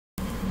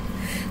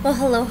Well,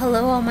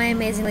 hello, all my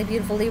amazingly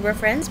beautiful Libra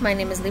friends. My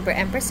name is Libra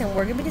Empress, and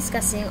we're going to be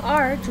discussing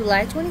our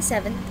July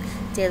 27th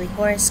daily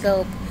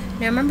horoscope.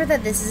 Now, remember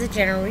that this is a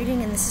general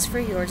reading, and this is for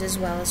yours as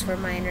well as for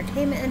my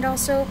entertainment. And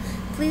also,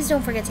 please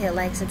don't forget to hit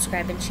like,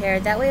 subscribe, and share.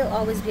 That way, you'll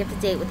always be up to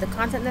date with the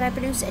content that I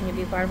produce, and you'll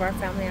be part of our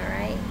family,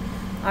 alright?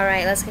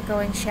 Alright, let's get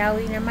going, shall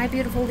we? Now, my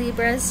beautiful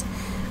Libras,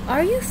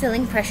 are you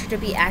feeling pressure to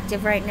be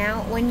active right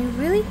now when you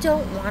really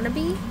don't want to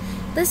be?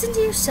 Listen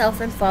to yourself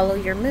and follow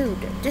your mood.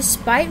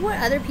 Despite what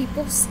other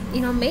people,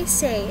 may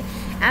say,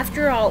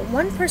 after all,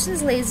 one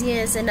person's lazy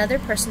is another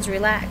person's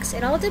relaxed.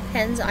 It all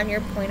depends on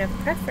your point of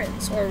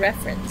preference or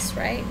reference,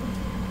 right?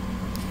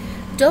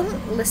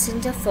 Don't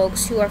listen to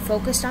folks who are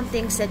focused on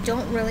things that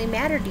don't really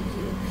matter to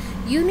you.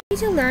 You need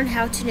to learn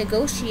how to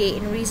negotiate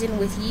and reason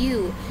with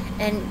you,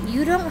 and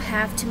you don't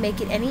have to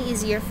make it any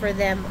easier for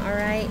them,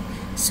 alright?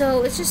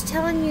 So it's just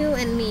telling you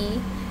and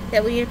me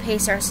that we need to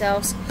pace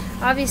ourselves.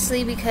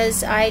 Obviously,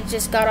 because I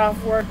just got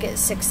off work at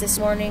 6 this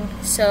morning,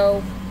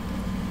 so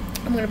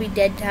I'm going to be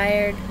dead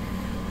tired.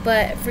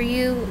 But for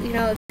you,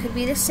 it could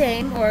be the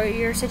same, or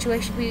your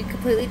situation could be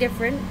completely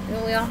different.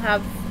 We all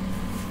have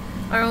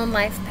our own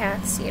life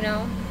paths,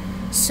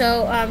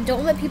 So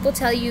don't let people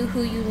tell you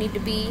who you need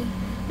to be.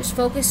 Just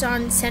focus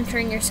on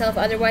centering yourself,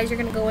 otherwise you're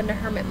going to go into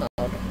hermit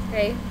mode,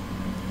 okay?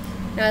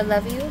 Now, I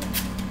love you.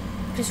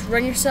 Just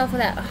run yourself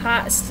with that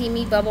hot,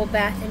 steamy bubble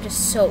bath and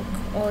just soak.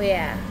 Oh,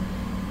 yeah.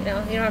 You know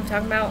what I'm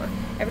talking about?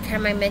 Every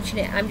time I mention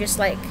it, I'm just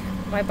like,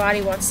 my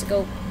body wants to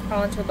go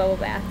crawl into a bubble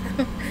bath.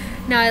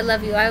 Now, I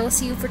love you. I will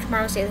see you for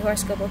tomorrow's daily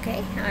horoscope,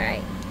 okay?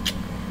 Alright.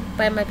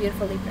 Bye, my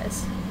beautiful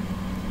Libras.